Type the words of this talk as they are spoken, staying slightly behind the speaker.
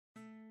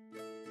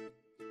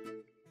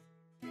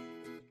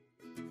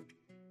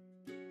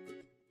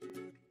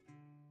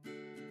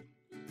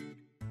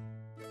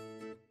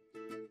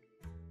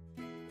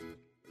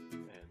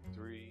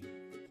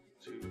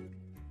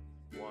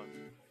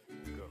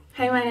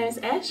Hey, my name is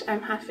Ash. I'm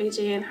half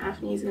Fiji and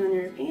half New Zealand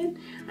European.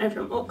 I'm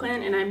from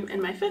Auckland and I'm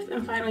in my 5th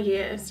and final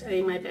year of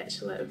studying my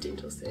Bachelor of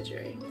Dental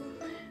Surgery.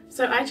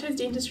 So I chose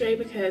dentistry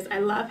because I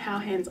love how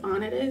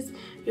hands-on it is.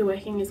 You're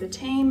working as a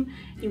team,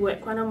 you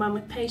work one-on-one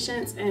with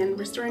patients, and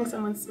restoring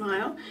someone's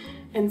smile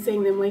and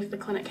seeing them leave the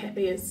clinic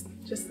happy is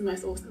just the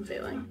most awesome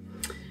feeling.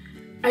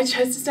 I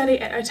chose to study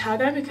at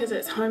Otago because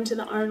it's home to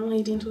the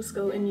only dental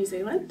school in New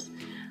Zealand,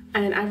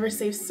 and I've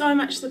received so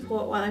much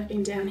support while I've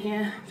been down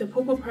here. The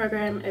pupil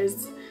program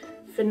is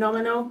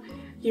phenomenal.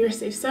 You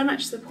receive so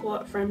much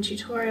support, from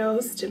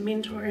tutorials to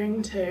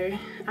mentoring to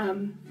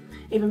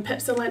even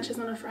pizza lunches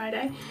on a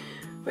Friday,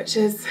 which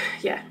is,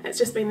 yeah, it's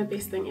just been the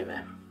best thing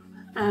ever.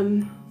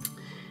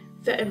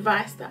 The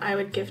advice that I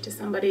would give to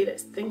somebody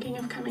that's thinking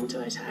of coming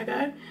to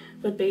Otago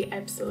would be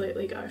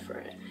absolutely go for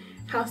it.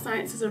 Health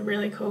science is a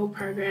really cool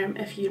program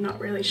if you're not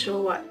really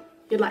sure what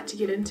you'd like to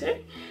get into.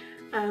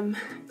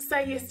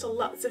 Say yes to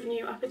lots of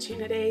new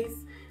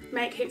opportunities,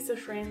 make heaps of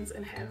friends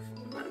and have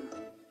fun.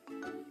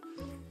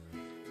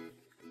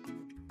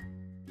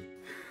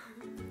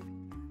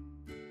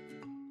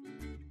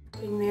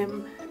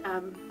 Them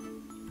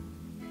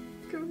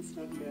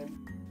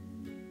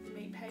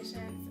meet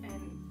patients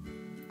and